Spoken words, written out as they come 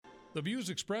The views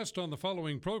expressed on the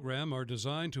following program are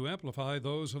designed to amplify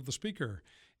those of the speaker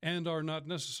and are not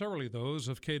necessarily those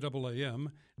of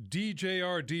KAAM,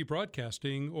 DJRD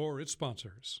Broadcasting, or its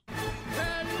sponsors.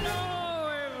 Hello,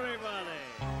 everybody!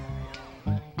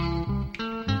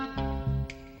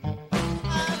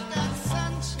 I've got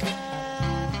sunshine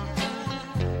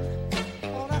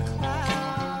on a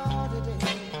cloudy day.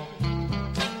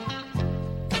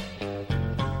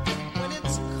 When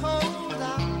it's cold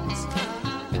outside,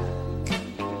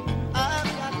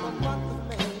 I've got the month of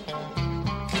May.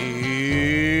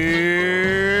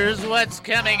 Here's what's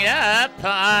coming up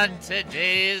on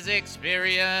today's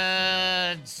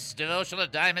experience. Devotional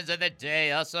Diamonds of the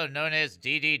Day, also known as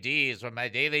DDDs, where my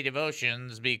daily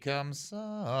devotions become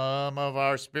some of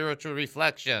our spiritual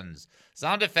reflections.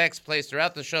 Sound effects placed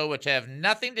throughout the show which have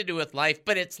nothing to do with life,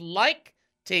 but it's like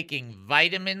taking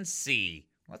vitamin C.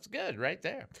 That's good right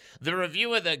there. The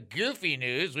review of the goofy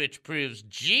news, which proves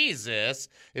Jesus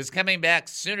is coming back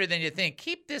sooner than you think.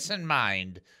 Keep this in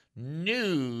mind.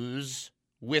 News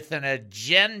with an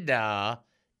agenda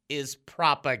is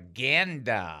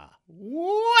propaganda.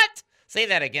 What? Say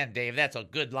that again, Dave. That's a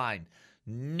good line.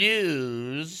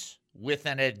 News with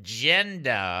an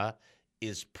agenda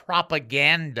is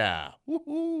propaganda.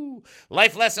 Woo-hoo.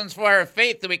 Life lessons for our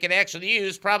faith that we can actually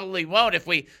use probably won't if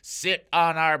we sit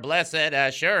on our blessed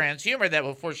assurance. Humor that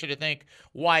will force you to think,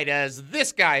 why does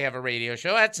this guy have a radio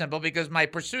show? That's simple, because my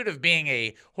pursuit of being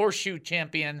a horseshoe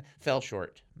champion fell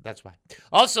short. That's why.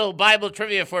 Also, Bible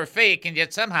trivia for fake and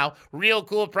yet somehow real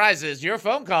cool prizes, your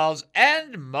phone calls,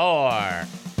 and more.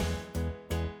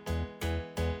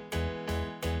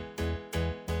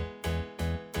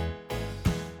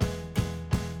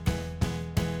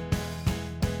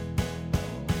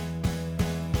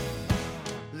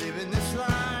 Living this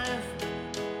life,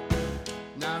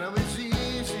 not always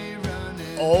easy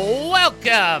running.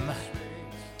 Welcome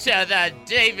to the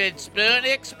David Spoon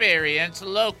Experience,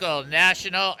 local,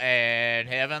 national, and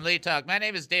heavenly talk. My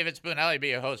name is David Spoon. I'll be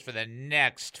your host for the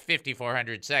next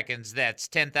 5,400 seconds. That's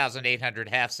 10,800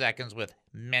 half seconds, with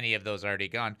many of those already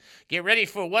gone. Get ready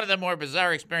for one of the more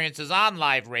bizarre experiences on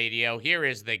live radio. Here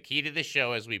is the key to the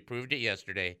show, as we proved it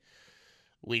yesterday.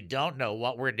 We don't know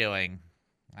what we're doing.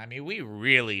 I mean, we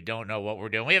really don't know what we're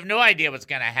doing. We have no idea what's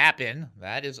going to happen.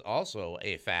 That is also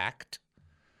a fact.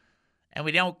 And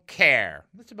we don't care.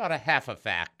 That's about a half a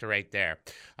fact right there.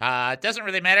 It doesn't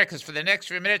really matter, because for the next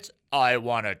few minutes, I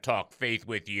want to talk faith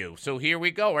with you. So here we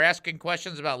go. We're asking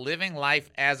questions about living life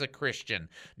as a Christian.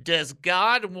 Does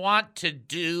God want to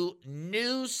do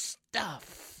new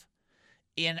stuff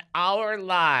in our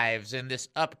lives in this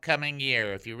upcoming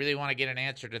year? If you really want to get an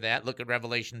answer to that, look at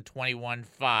Revelation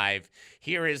 21:5.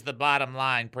 Here is the bottom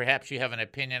line. Perhaps you have an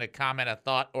opinion, a comment, a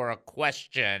thought, or a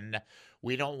question.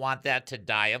 We don't want that to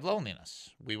die of loneliness.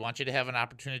 We want you to have an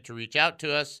opportunity to reach out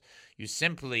to us. You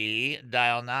simply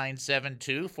dial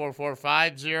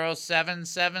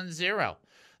 972-445-0770.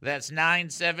 That's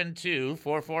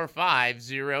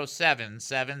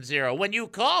 972-445-0770. When you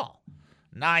call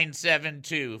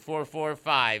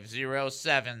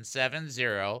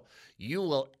 972-445-0770, you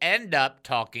will end up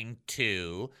talking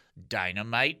to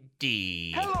Dynamite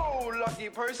D. Hello, lucky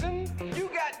person. You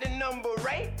got the number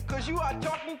right, because you are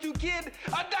talking to Kid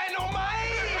a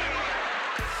Dynamite.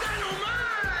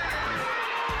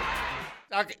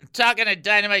 Talking to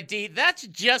Dynamite D, that's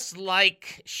just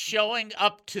like showing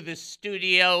up to the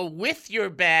studio with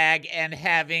your bag and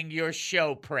having your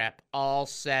show prep all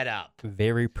set up.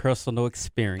 Very personal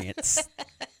experience.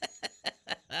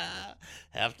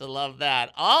 Have to love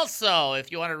that. Also,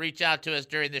 if you want to reach out to us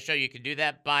during the show, you can do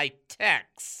that by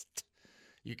text.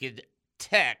 You could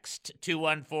text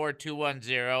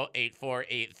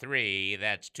 214-210-8483.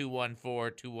 That's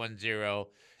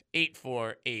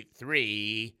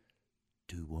 214-210-8483.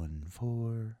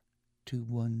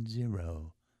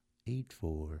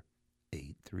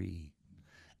 214-210-8483.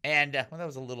 And, well, that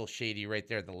was a little shady right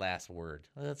there, the last word.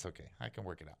 Well, that's okay. I can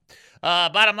work it out.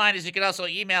 Bottom line is you can also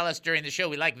email us during the show.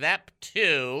 We like that,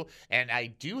 too. And I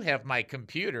do have my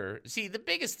computer. See, the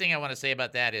biggest thing I want to say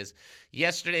about that is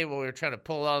yesterday when we were trying to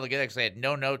pull it all together, because I had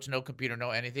no notes, no computer, no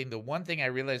anything, the one thing I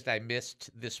realized I missed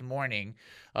this morning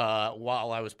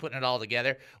while I was putting it all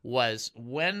together was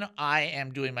when I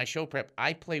am doing my show prep,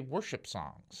 I play worship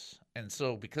songs. And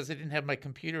so because I didn't have my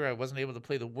computer, I wasn't able to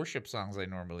play the worship songs I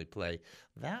normally play.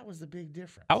 That was the big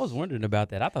difference. I was wondering about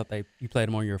that. I thought you played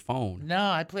them on your phone. No,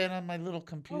 I play it on my little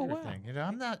computer wow. thing. You know,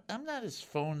 I'm not as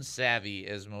phone savvy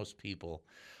as most people.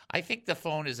 I think the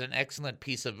phone is an excellent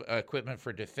piece of equipment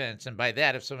for defense, and by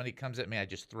that, if somebody comes at me, I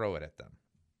just throw it at them.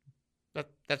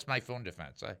 That's my phone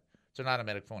defense. It's an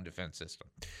automatic phone defense system.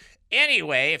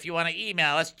 Anyway, if you want to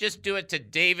email us, just do it to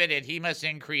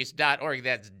david@hemustincrease.org.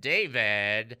 That's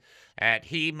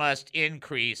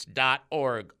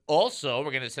david@hemustincrease.org. Also,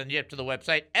 we're going to send you up to the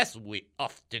website, as we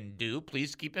often do.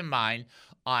 Please keep in mind,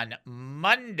 on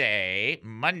Monday,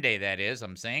 that is,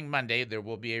 I'm saying Monday, there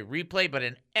will be a replay, but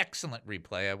an excellent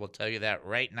replay. I will tell you that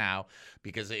right now,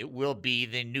 because it will be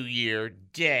the New Year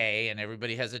day, and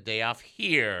everybody has a day off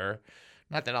here.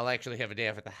 Not that I'll actually have a day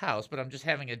off at the house, but I'm just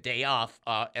having a day off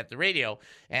at the radio.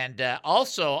 And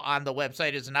also on the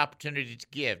website is an opportunity to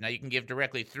give. Now, you can give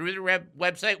directly through the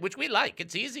website, which we like.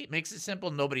 It's easy. It makes it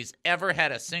simple. Nobody's ever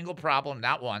had a single problem,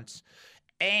 not once.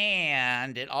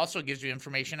 And it also gives you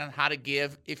information on how to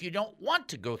give if you don't want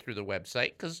to go through the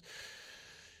website, because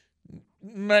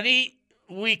money,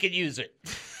 we could use it.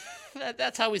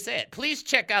 That's how we say it. Please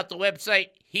check out the website,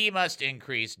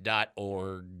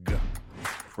 hemustincrease.org.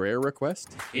 Prayer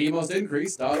request?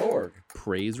 HeMustIncrease.org.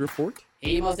 Praise report?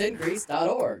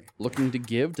 HeMustIncrease.org. Looking to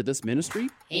give to this ministry?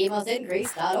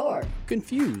 HeMustIncrease.org.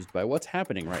 Confused by what's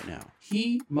happening right now?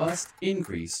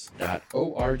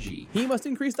 HeMustIncrease.org.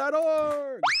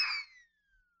 HeMustIncrease.org!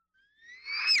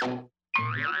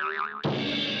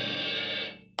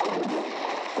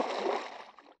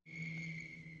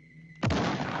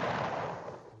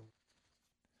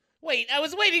 Wait, I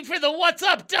was waiting for the what's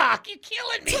up, Doc. You're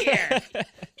killing me here.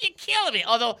 You're killing me.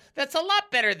 Although, that's a lot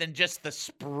better than just the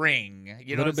spring.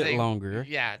 You know what I'm saying? A little bit longer.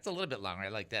 Yeah, it's a little bit longer. I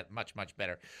like that much, much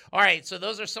better. All right, so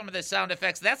those are some of the sound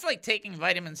effects. That's like taking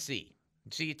vitamin C.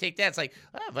 So you take that. It's like,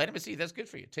 vitamin C, that's good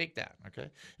for you. Take that, okay?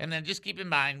 And then just keep in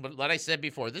mind what I said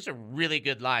before. This is a really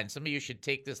good line. Some of you should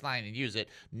take this line and use it.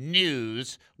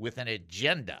 News with an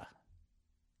agenda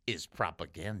is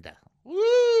propaganda.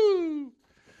 Woo!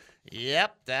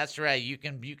 Yep, that's right. You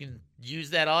can use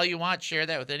that all you want. Share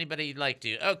that with anybody you'd like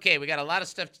to. Okay, we got a lot of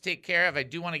stuff to take care of. I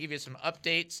do want to give you some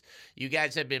updates. You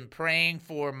guys have been praying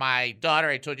for my daughter.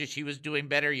 I told you she was doing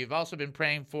better. You've also been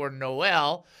praying for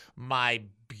Noelle, my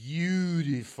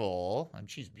beautiful, and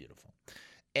she's beautiful,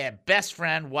 best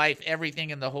friend, wife,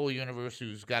 everything in the whole universe,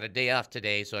 who's got a day off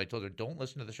today. So I told her, don't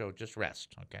listen to the show, just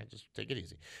rest, okay? Just take it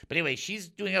easy. But anyway, she's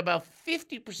doing about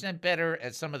 50% better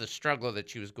at some of the struggle that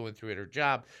she was going through at her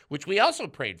job, which we also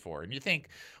prayed for. And you think,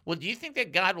 well, do you think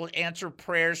that God will answer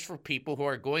prayers for people who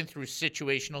are going through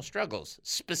situational struggles?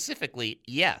 Specifically,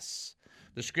 yes.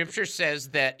 The scripture says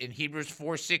that in Hebrews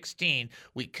 4:16,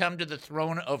 we come to the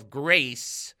throne of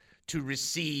grace to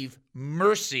receive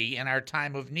mercy in our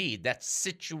time of need. That's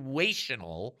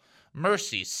situational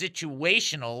mercy,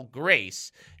 situational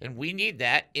grace. And we need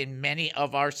that in many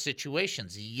of our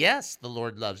situations. Yes, the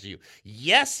Lord loves you.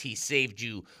 Yes, he saved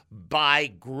you by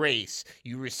grace.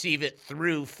 You receive it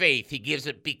through faith. He gives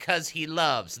it because he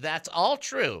loves. That's all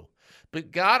true.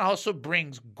 But God also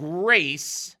brings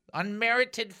grace,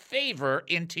 unmerited favor,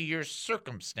 into your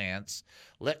circumstance.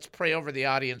 Let's pray over the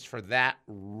audience for that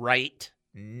right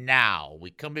now. We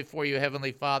come before you,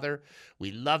 Heavenly Father.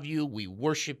 We love you. We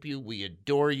worship you. We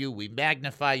adore you. We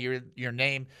magnify your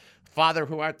name. Father,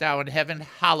 who art thou in heaven,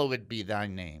 hallowed be thy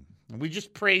name. And we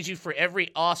just praise you for every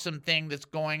awesome thing that's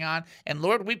going on. And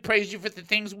Lord, we praise you for the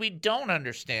things we don't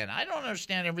understand. I don't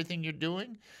understand everything you're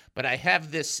doing, but I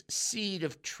have this seed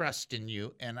of trust in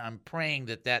you, and I'm praying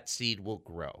that that seed will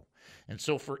grow. And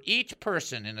so for each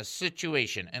person in a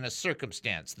situation, in a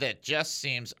circumstance that just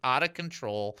seems out of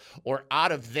control or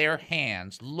out of their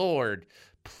hands, Lord,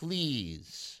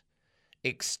 please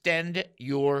extend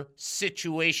your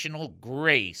situational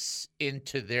grace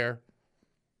into their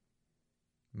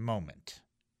moment,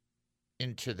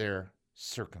 into their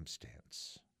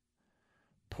circumstance.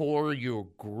 Pour your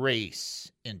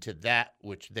grace into that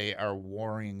which they are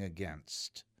warring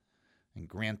against, and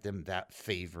grant them that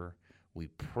favor. We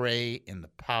pray in the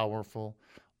powerful,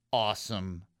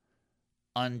 awesome,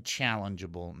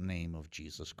 unchallengeable name of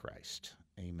Jesus Christ.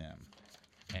 Amen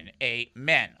and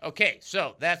amen. Okay,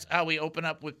 so that's how we open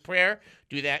up with prayer.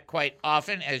 Do that quite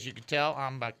often. As you can tell,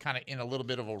 I'm kind of in a little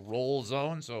bit of a roll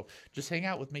zone, so just hang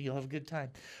out with me. You'll have a good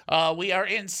time. We are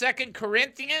in 2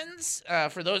 Corinthians.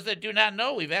 For those that do not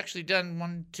know, we've actually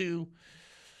done 3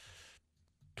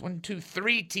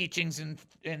 teachings in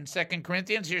 2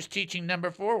 Corinthians. Here's teaching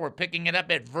number 4. We're picking it up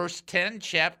at verse 10.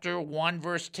 Chapter 1,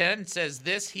 verse 10 says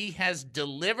this: He has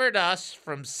delivered us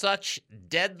from such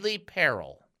deadly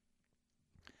peril,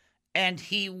 and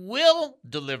he will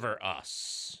deliver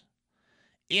us.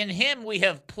 In him we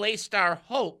have placed our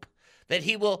hope that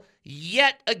he will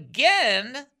yet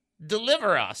again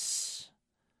deliver us.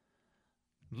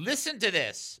 Listen to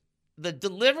this. The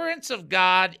deliverance of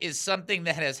God is something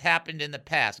that has happened in the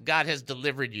past. God has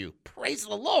delivered you. Praise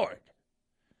the Lord.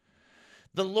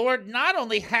 The Lord not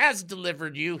only has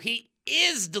delivered you, he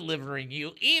is delivering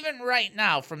you, even right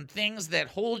now, from things that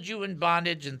hold you in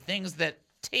bondage and things that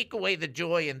take away the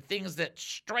joy and things that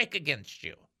strike against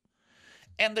you.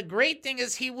 And the great thing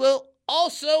is he will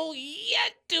also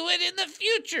yet do it in the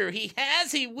future. He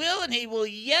has, he will, and he will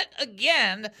yet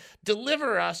again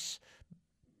deliver us,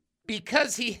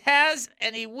 because he has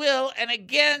and he will, and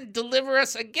again deliver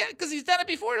us again, because he's done it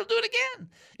before, he'll do it again.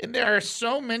 And there are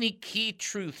so many key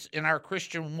truths in our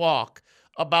Christian walk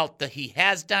about the he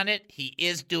has done it, he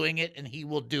is doing it, and he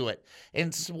will do it.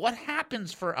 And so what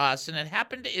happens for us, and it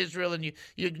happened to Israel, and you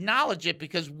acknowledge it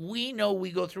because we know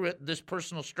we go through it, this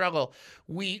personal struggle.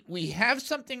 We have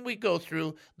something we go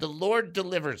through, the Lord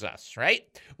delivers us, right?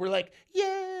 We're like,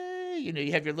 yay!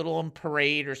 You have your little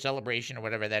parade or celebration or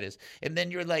whatever that is. And then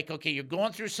you're like, okay, you're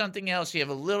going through something else. You have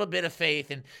a little bit of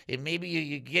faith, and maybe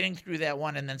you're getting through that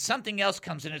one. And then something else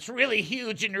comes, and it's really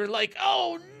huge. And you're like,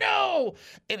 oh, no.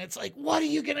 And it's like, what are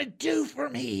you going to do for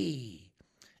me?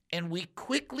 And we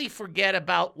quickly forget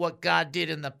about what God did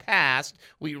in the past.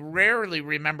 We rarely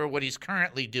remember what he's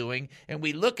currently doing. And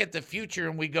we look at the future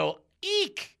and we go,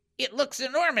 eek, it looks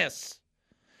enormous.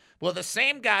 Well, the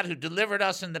same God who delivered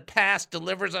us in the past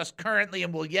delivers us currently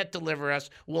and will yet deliver us,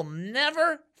 will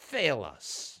never fail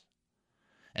us.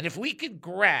 And if we could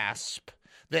grasp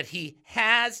that he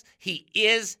has, he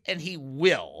is, and he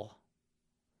will,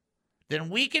 then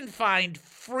we can find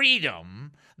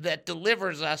freedom that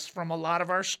delivers us from a lot of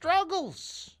our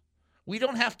struggles. We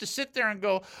don't have to sit there and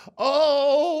go,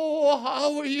 oh,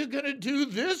 how are you going to do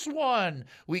this one?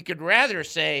 We could rather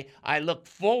say, I look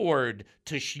forward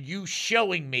to you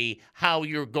showing me how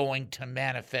you're going to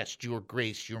manifest your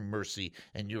grace, your mercy,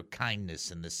 and your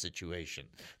kindness in this situation.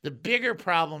 The bigger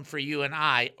problem for you and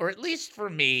I, or at least for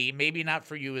me, maybe not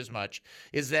for you as much,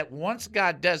 is that once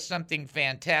God does something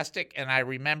fantastic and I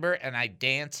remember and I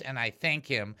dance and I thank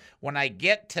him, when I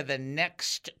get to the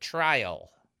next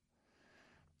trial,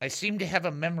 I seem to have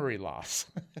a memory loss,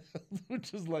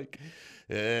 which is like,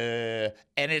 and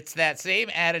it's that same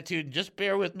attitude. Just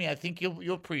bear with me. I think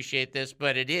you'll appreciate this,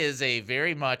 but it is a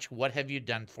very much what have you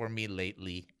done for me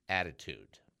lately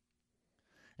attitude.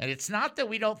 And it's not that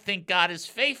we don't think God is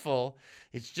faithful.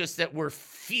 It's just that we're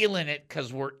feeling it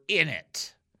because we're in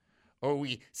it. Or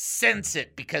we sense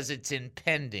it because it's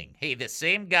impending. Hey, the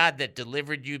same God that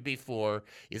delivered you before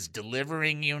is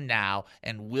delivering you now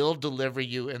and will deliver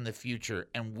you in the future.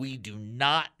 And we do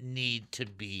not need to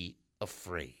be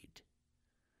afraid.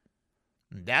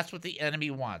 And that's what the enemy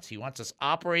wants. He wants us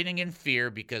operating in fear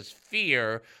because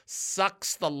fear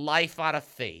sucks the life out of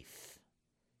faith.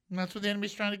 And that's what the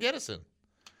enemy's trying to get us in.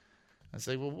 I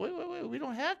say, well, wait, we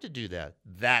don't have to do that.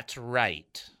 That's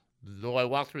right. Though I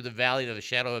walk through the valley of the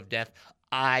shadow of death,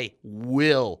 I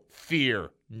will fear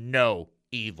no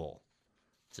evil.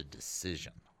 It's a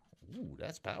decision. Ooh,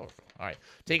 that's powerful. All right,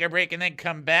 take our break and then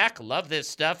come back. Love this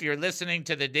stuff. You're listening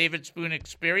to the David Spoon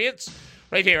Experience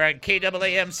right here on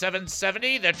KAAM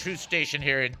 770, the truth station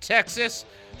here in Texas.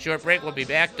 Short break. We'll be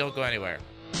back. Don't go anywhere.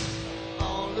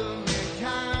 All of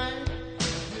mankind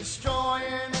destroying.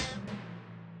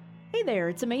 Hey there,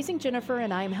 it's Amazing Jennifer,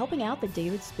 and I am helping out the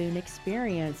David Spoon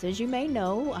Experience. As you may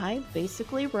know, I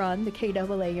basically run the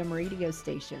KAAM radio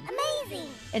station. Amazing!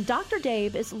 And Dr.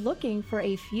 Dave is looking for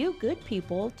a few good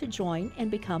people to join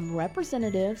and become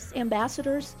representatives,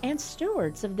 ambassadors, and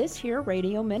stewards of this here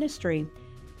radio ministry.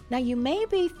 Now, you may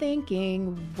be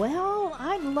thinking, well,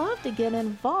 I'd love to get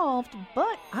involved,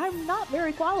 but I'm not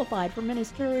very qualified for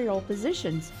ministerial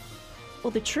positions. Well,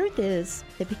 the truth is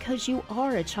that because you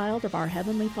are a child of our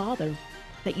Heavenly Father,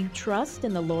 that you trust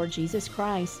in the Lord Jesus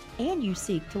Christ, and you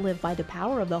seek to live by the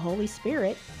power of the Holy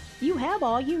Spirit, you have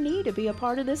all you need to be a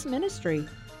part of this ministry.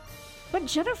 But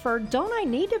Jennifer, don't I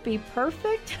need to be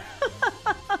perfect?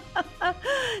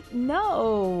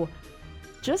 No.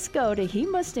 Just go to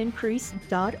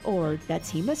HeMustIncrease.org.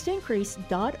 That's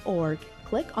HeMustIncrease.org.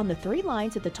 Click on the 3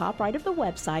 lines at the top right of the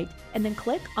website, and then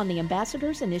click on the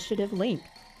Ambassadors Initiative link.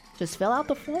 Just fill out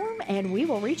the form and we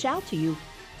will reach out to you.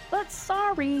 But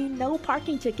sorry, no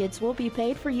parking tickets will be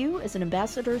paid for you as an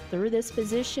ambassador through this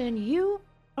position. You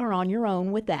are on your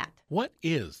own with that. What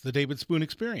is the David Spoon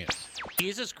Experience?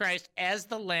 Jesus Christ as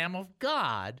the Lamb of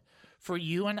God for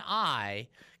you and I.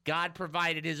 God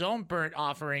provided his own burnt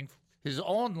offering, his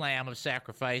own lamb of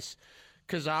sacrifice,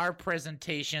 because our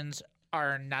presentations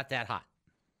are not that hot.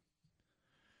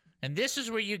 And this is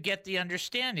where you get the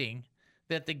understanding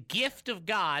that the gift of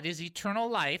God is eternal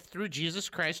life through Jesus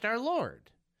Christ our Lord.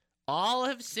 All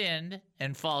have sinned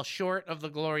and fall short of the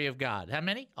glory of God. How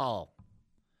many? All.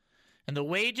 And the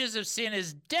wages of sin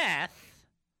is death.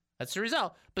 That's the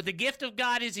result. But the gift of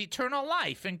God is eternal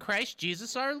life in Christ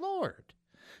Jesus our Lord.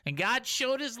 And God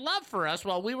showed his love for us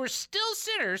while we were still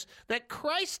sinners, that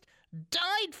Christ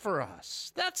died for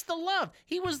us. That's the love.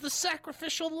 He was the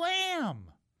sacrificial lamb.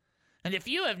 And if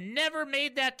you have never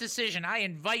made that decision, I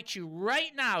invite you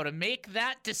right now to make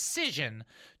that decision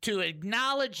to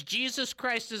acknowledge Jesus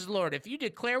Christ as Lord. If you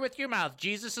declare with your mouth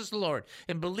Jesus is Lord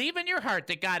and believe in your heart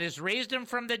that God has raised him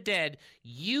from the dead,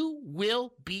 you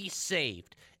will be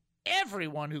saved.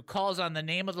 Everyone who calls on the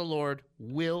name of the Lord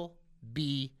will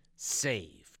be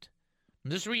saved.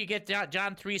 And this is where you get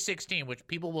John 3:16, which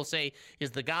people will say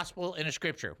is the gospel in a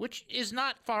scripture, which is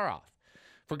not far off.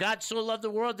 For God so loved the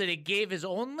world that he gave his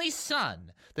only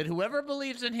Son, that whoever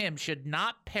believes in him should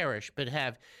not perish but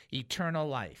have eternal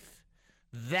life.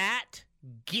 That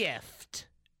gift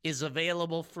is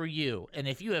available for you. And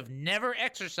if you have never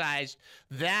exercised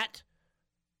that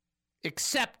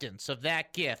acceptance of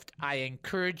that gift, I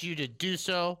encourage you to do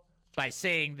so by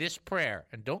saying this prayer.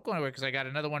 And don't go anywhere because I got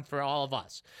another one for all of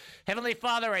us. Heavenly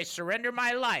Father, I surrender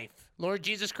my life. Lord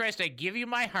Jesus Christ, I give you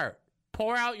my heart.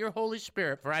 Pour out your Holy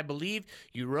Spirit, for I believe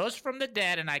you rose from the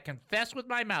dead, and I confess with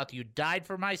my mouth you died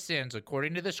for my sins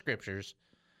according to the Scriptures.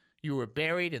 You were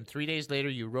buried, and 3 days later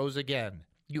you rose again.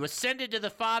 You ascended to the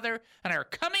Father and are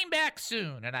coming back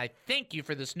soon, and I thank you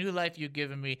for this new life you've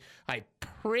given me. I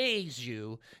praise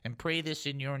you and pray this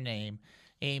in your name.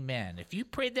 Amen. If you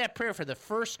prayed that prayer for the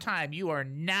first time, you are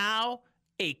now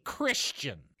a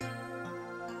Christian.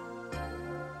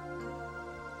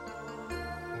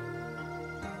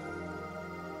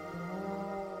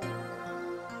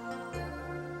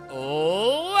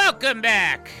 Welcome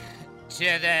back to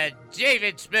the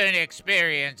David Spoon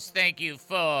Experience. Thank you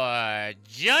for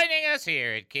joining us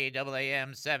here at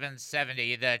KAAM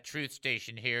 770, the truth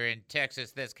station here in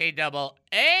Texas. That's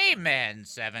KAAM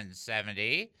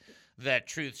 770, the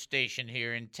truth station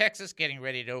here in Texas. Getting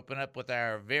ready to open up with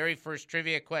our very first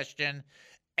trivia question,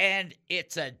 and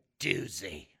it's a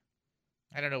doozy.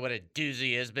 I don't know what a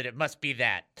doozy is, but it must be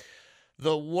that.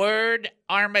 The word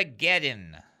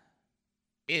Armageddon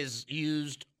is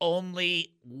used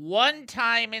only one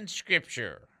time in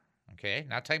Scripture. Okay,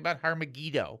 not talking about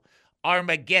Armageddon.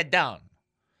 Armageddon.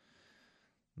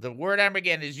 The word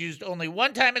Armageddon is used only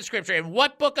one time in Scripture. In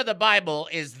what book of the Bible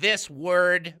is this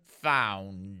word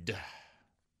found?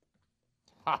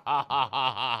 Ha ha ha ha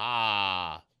ha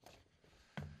ha.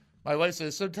 My wife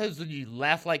says, sometimes when you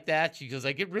laugh like that, she goes,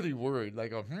 I get really worried.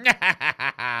 Like, oh,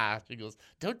 she goes,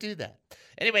 don't do that.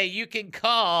 Anyway, you can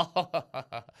call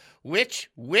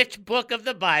which book of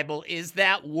the Bible is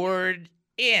that word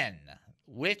in?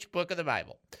 Which book of the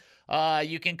Bible?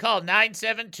 You can call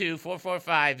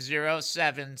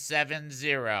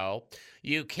 972-445-0770.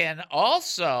 You can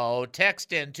also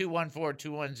text in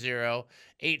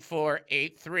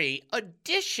 214-210-8483.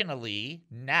 Additionally,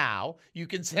 now you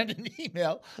can send an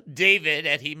email,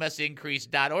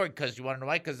 david@hemustincrease.org, because you want to know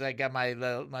why? Because I got my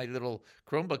little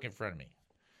Chromebook in front of me.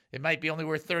 It might be only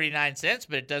worth 39 cents,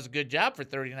 but it does a good job for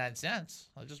 39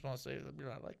 cents. I just want to say,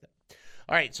 I like that.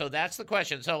 All right, so that's the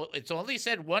question. So it's only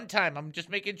said one time. I'm just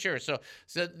making sure. So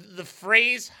the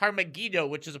phrase Armageddon,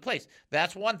 which is a place,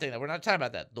 that's one thing. We're not talking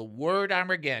about that. The word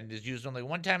Armageddon is used only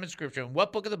one time in Scripture. In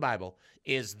what book of the Bible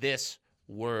is this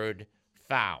word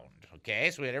found?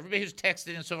 Okay, so we had everybody who's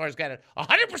texted in so far has got it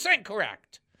 100%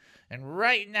 correct. And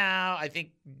right now, I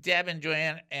think Deb and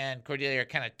Joanne and Cordelia are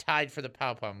kind of tied for the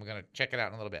pow pow. We're going to check it out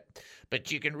in a little bit.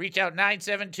 But you can reach out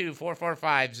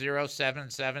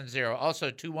 972-445-0770.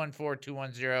 Also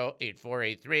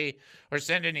 214-210-8483. Or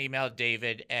send an email,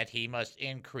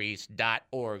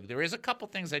 david@hemustincrease.org. There is a couple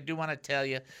things I do want to tell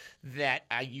you that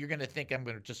you're going to think I'm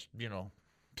going to just,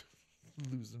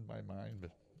 losing my mind.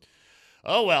 But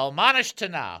oh, well, Manish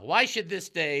Tana, why should this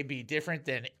day be different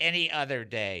than any other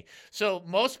day? So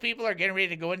most people are getting ready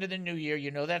to go into the new year.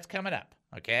 You know that's coming up,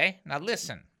 okay? Now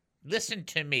listen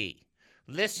to me.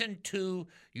 Listen to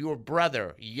your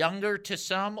brother, younger to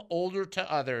some, older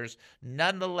to others.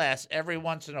 Nonetheless, every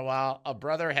once in a while, a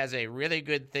brother has a really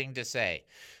good thing to say.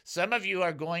 Some of you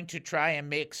are going to try and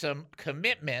make some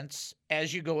commitments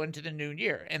as you go into the new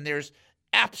year, and there's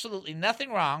absolutely nothing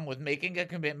wrong with making a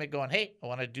commitment going, hey, I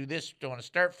want to do this. I want to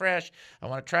start fresh. I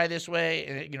want to try this way.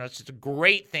 And, it's just a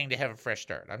great thing to have a fresh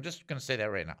start. I'm just going to say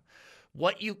that right now.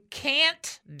 What you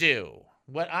can't do,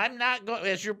 what I'm not going,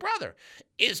 as your brother,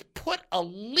 is put a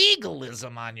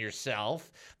legalism on yourself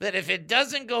that if it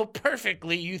doesn't go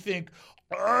perfectly, you think,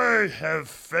 I have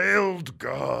failed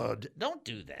God. Don't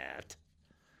do that.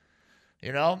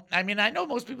 I know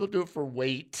most people do it for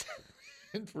weight.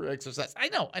 And for exercise. I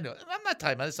know. I'm not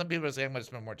talking about it. Some people are saying I'm going to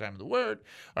spend more time in the Word,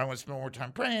 or I'm going to spend more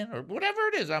time praying, or whatever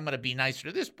it is. I'm going to be nicer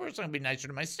to this person. I'm going to be nicer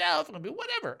to myself. I'm going to be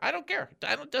whatever. I don't care.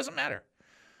 It doesn't matter.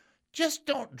 just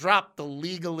don't drop the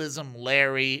legalism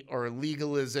Larry or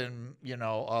legalism,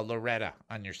 Loretta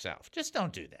on yourself. Just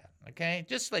don't do that, okay?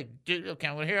 Just like,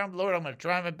 okay, well, here, Lord, I'm going to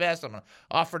try my best. I'm going to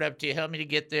offer it up to you. Help me to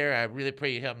get there. I really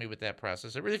pray you help me with that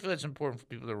process. I really feel it's important for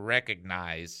people to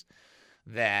recognize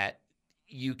that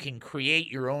you can create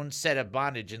your own set of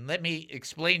bondage. And let me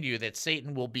explain to you that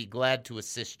Satan will be glad to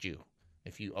assist you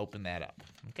if you open that up,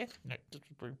 okay?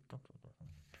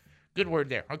 Good word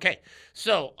there. Okay,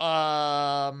 so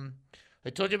I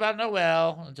told you about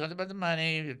Noel. I told you about the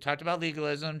money. We talked about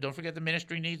legalism. Don't forget the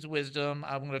ministry needs wisdom.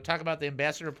 I'm going to talk about the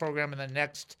ambassador program in the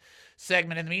next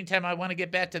segment. In the meantime, I want to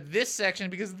get back to this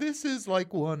section because this is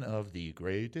like one of the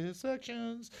greatest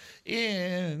sections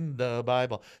in the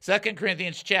Bible. 2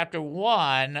 Corinthians chapter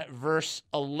 1, verse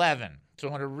 11. So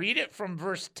I'm going to read it from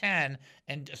verse 10,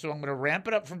 and so I'm going to ramp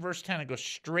it up from verse 10 and go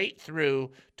straight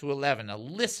through to 11. Now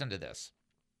listen to this.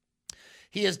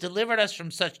 He has delivered us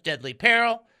from such deadly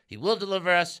peril. He will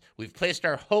deliver us. We've placed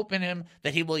our hope in him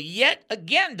that he will yet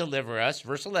again deliver us.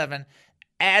 Verse 11,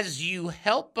 as you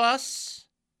help us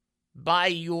by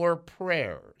your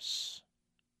prayers.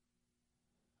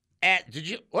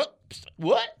 What?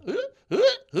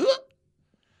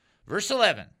 Verse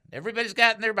 11. Everybody's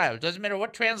got in their Bible. It doesn't matter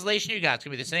what translation you got. It's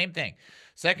going to be the same thing.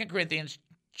 2 Corinthians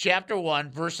chapter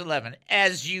 1, verse 11.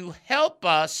 As you help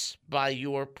us by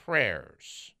your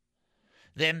prayers,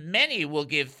 then many will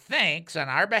give thanks on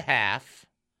our behalf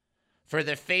for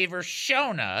the favor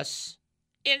shown us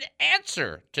in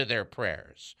answer to their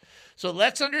prayers. So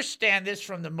let's understand this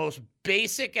from the most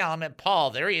basic element.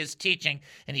 Paul, there he is teaching,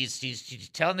 and he's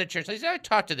telling the church, he said, I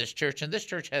taught to this church, and this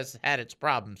church has had its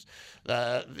problems.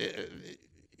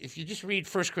 If you just read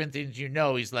 1 Corinthians,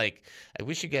 he's like, I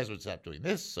wish you guys would stop doing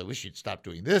this. I wish you'd stop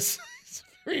doing this. He's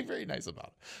very, very nice about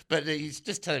it. But he's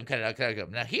just telling him kind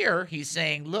of. Now here, he's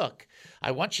saying, look,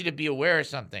 I want you to be aware of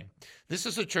something. This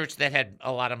is a church that had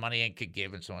a lot of money and could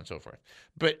give and so on and so forth.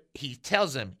 But he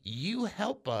tells them, you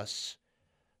help us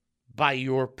by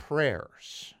your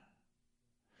prayers.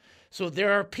 So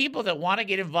there are people that want to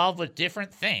get involved with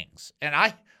different things. And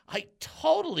I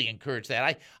totally encourage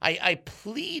that. I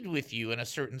plead with you in a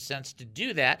certain sense to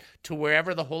do that, to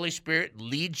wherever the Holy Spirit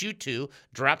leads you to,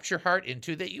 drops your heart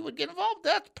into, that you would get involved.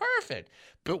 That's perfect.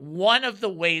 But one of the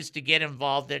ways to get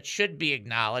involved that should be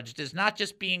acknowledged is not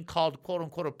just being called, quote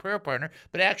unquote, a prayer partner,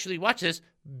 but actually, watch this,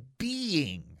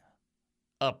 being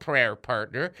a prayer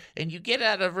partner. And you get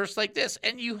out of a verse like this,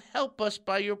 and you help us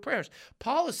by your prayers.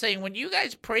 Paul is saying, when you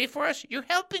guys pray for us, you're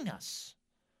helping us.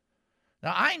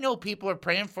 Now, I know people are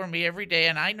praying for me every day,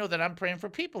 and I know that I'm praying for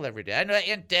people every day. I know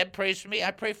Aunt Deb prays for me.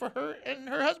 I pray for her and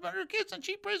her husband and her kids, and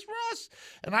she prays for us.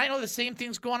 And I know the same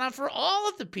thing's going on for all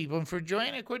of the people, and for Joy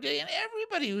and Cordelia and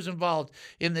everybody who's involved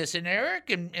in this, and Eric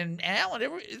and Al and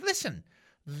everybody. Listen,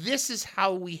 this is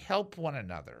how we help one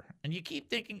another. And you keep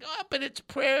thinking, but it's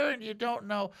prayer, and you don't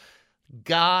know.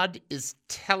 God is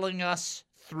telling us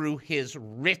through his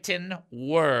written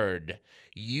word,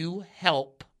 you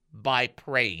help by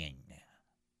praying.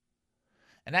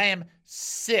 And I am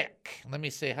sick. Let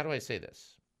me say, how do I say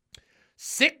this?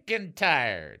 Sick and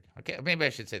tired. Okay, maybe I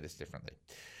should say this differently.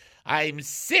 I'm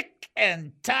sick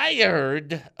and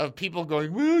tired of people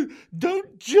going, well,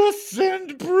 don't just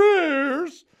send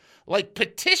prayers. Like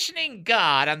petitioning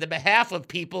God on the behalf of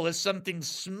people is something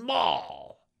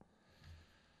small.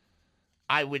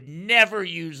 I would never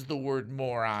use the word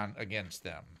moron against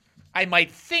them. I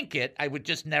might think it, I would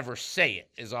just never say it,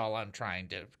 is all I'm trying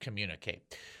to communicate.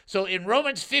 So in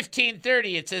Romans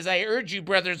 15:30, it says, I urge you,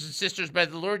 brothers and sisters, by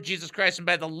the Lord Jesus Christ and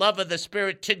by the love of the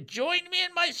Spirit, to join me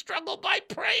in my struggle by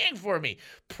praying for me.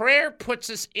 Prayer puts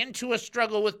us into a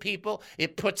struggle with people.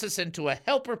 It puts us into a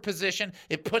helper position.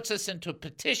 It puts us into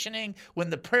petitioning. When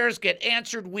the prayers get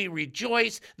answered, we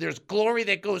rejoice. There's glory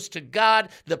that goes to God.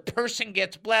 The person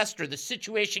gets blessed, or the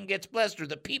situation gets blessed, or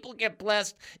the people get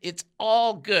blessed. It's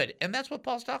all good. And that's what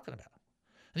Paul's talking about.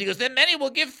 And he goes, then many will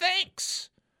give thanks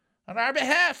on our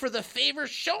behalf for the favor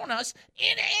shown us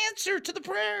in answer to the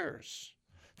prayers.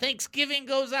 Thanksgiving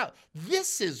goes out.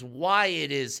 This is why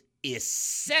it is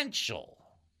essential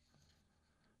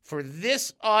for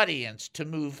this audience to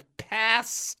move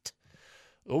past,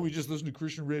 we just listen to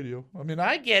Christian radio. I mean,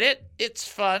 I get it. It's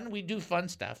fun. We do fun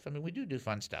stuff. I mean, we do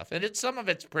fun stuff. And some of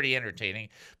it's pretty entertaining.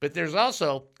 But there's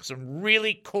also some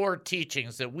really core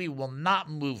teachings that we will not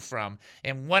move from.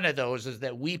 And one of those is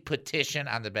that we petition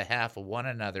on the behalf of one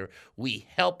another. We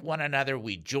help one another.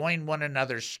 We join one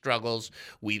another's struggles.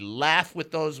 We laugh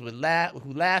with those who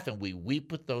laugh, and we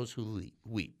weep with those who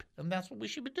weep. And that's what we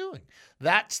should be doing.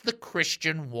 That's the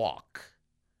Christian walk.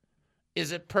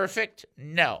 Is it perfect?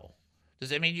 No. Does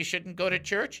that mean you shouldn't go to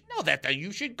church? No, that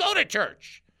you should go to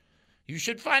church. You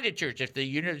should find a church. If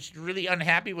you're really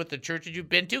unhappy with the churches you've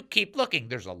been to, keep looking.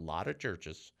 There's a lot of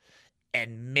churches,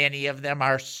 and many of them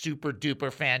are super duper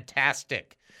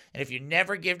fantastic. And if you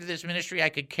never give to this ministry, I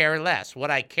could care less. What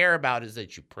I care about is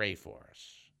that you pray for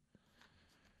us,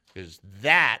 because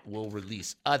that will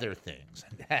release other things.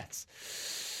 And that's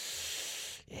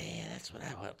what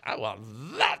I want. I want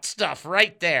that stuff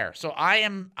right there. So I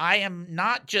am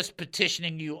not just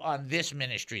petitioning you on this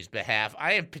ministry's behalf.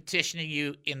 I am petitioning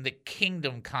you in the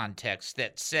kingdom context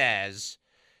that says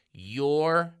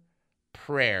your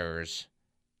prayers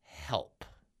help.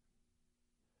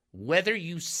 Whether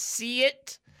you see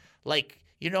it, like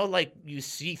you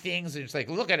see things and it's like,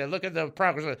 look at the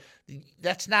progress.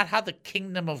 That's not how the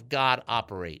kingdom of God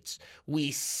operates.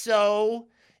 We sow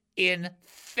in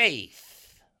faith.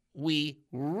 We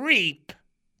reap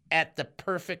at the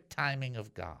perfect timing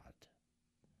of God.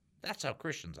 That's how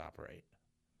Christians operate.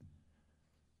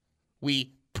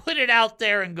 We put it out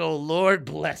there and go, Lord,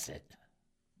 bless it.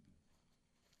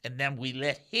 And then we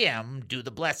let him do the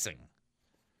blessing.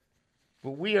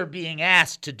 But we are being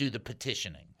asked to do the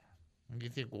petitioning. And you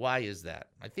think, why is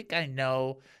that? I think I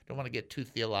know. Don't want to get too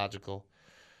theological.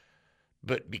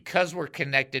 But because we're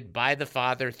connected by the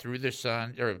Father through the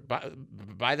Son, or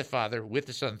by the Father with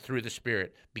the Son through the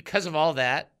Spirit, because of all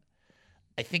that,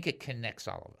 I think it connects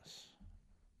all of us.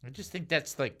 I just think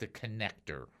that's like the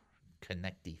connecty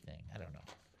thing. I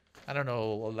don't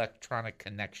know electronic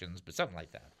connections, but something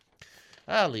like that.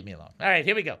 Oh, leave me alone. All right,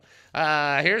 here we go.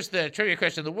 Here's the trivia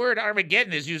question. The word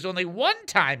Armageddon is used only one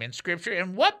time in Scripture.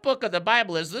 In what book of the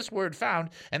Bible is this word found?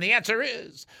 And the answer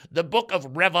is the book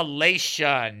of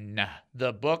Revelation.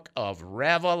 The book of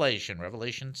Revelation.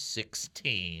 Revelation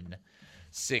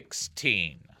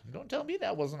 16:16. Don't tell me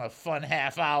that wasn't a fun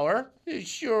half hour. It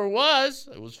sure was.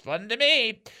 It was fun to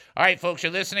me. All right, folks,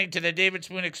 you're listening to the David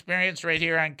Spoon Experience right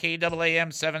here on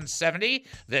KAAM 770,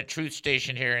 the truth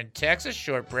station here in Texas.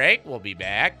 Short break. We'll be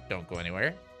back. Don't go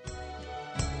anywhere.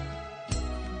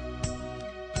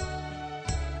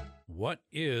 What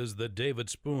is the David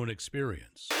Spoon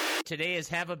Experience? Today is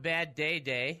Have a Bad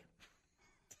Day.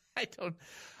 I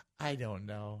don't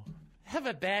know. Have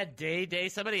a bad day.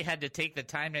 Somebody had to take the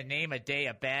time to name a day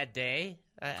a bad day.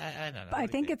 I don't know. I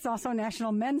think it's also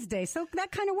National Men's Day, so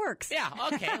that kind of works. Yeah,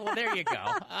 okay. Well, there you go.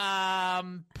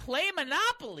 Play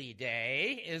Monopoly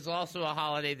Day is also a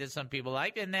holiday that some people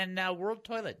like, and then World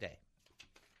Toilet Day.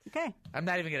 Okay. I'm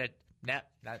not even going to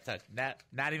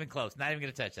not even close. Not even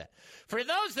going to touch that. For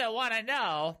those that want to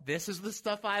know, this is the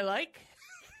stuff I like.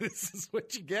 This is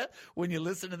what you get when you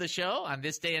listen to the show. On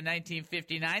this day in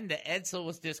 1959, the Edsel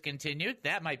was discontinued.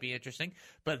 That might be interesting.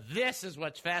 But this is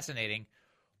what's fascinating.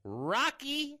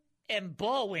 Rocky and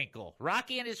Bullwinkle,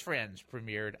 Rocky and his friends,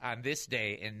 premiered on this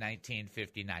day in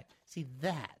 1959. See,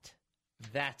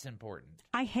 that's important.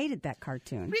 I hated that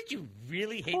cartoon. Did you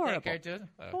really hate that cartoon?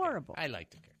 Okay. Horrible. I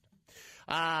liked it.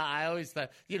 I always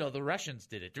thought, the Russians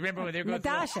did it. Do you remember when they were going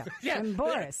Natasha and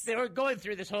Boris? They were going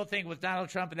through this whole thing with Donald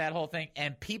Trump and that whole thing,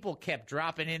 and people kept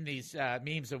dropping in these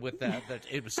memes with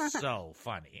it was so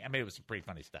funny. I mean, it was some pretty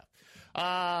funny stuff.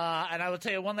 And I will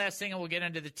tell you one last thing, and we'll get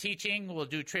into the teaching. We'll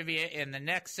do trivia in the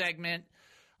next segment.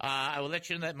 I will let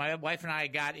you know that my wife and I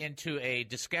got into a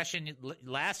discussion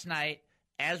last night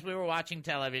as we were watching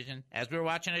television, as we were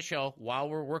watching a show, while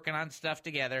we're working on stuff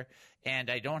together, and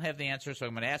I don't have the answer, so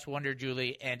I'm going to ask Wonder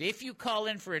Julie. And if you call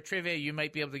in for a trivia, you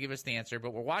might be able to give us the answer.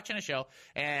 But we're watching a show,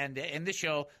 and in the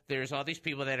show, there's all these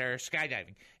people that are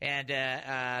skydiving. And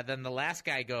then the last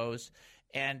guy goes,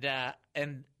 and I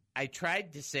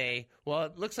tried to say, well,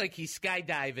 it looks like he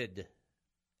skydived.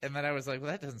 And then I was like, well,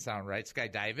 that doesn't sound right,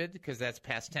 skydived, because that's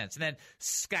past tense. And then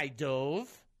skydove.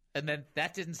 And then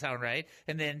that didn't sound right.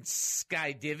 And then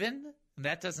skydivin,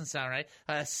 that doesn't sound right.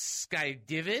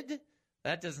 Skydivid,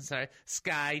 that doesn't sound right.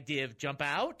 Skydiv, jump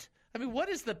out. I mean, what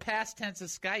is the past tense of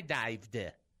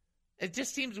skydived? It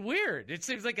just seems weird. It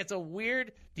seems like it's a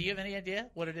weird. Do you have any idea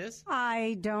what it is?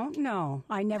 I don't know.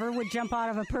 I never would jump out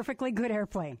of a perfectly good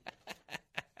airplane.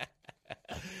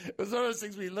 It was one of those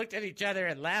things we looked at each other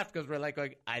and laughed because we're like,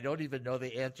 I don't even know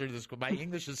the answer to this. My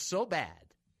English is so bad.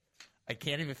 I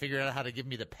can't even figure out how to give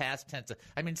me the past tense.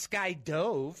 I mean,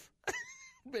 skydove,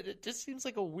 but it just seems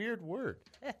like a weird word.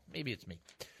 Maybe it's me.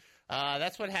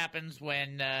 That's what happens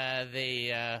when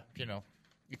they,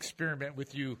 experiment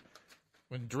with you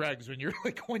when drugs, when you're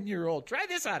like 1 year old. Try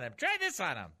this on him. Try this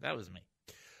on him. That was me.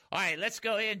 All right, let's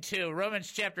go into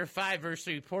Romans chapter 5, verse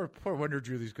 3. Poor Wonder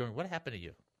Julie's going, what happened to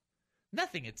you?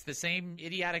 Nothing. It's the same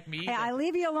idiotic me. Hey, I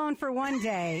leave you alone for one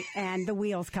day, and the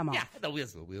wheels come off. Yeah, the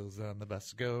wheels on the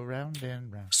bus go round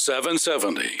and round.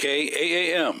 770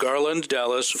 KAAM, Garland,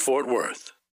 Dallas, Fort Worth.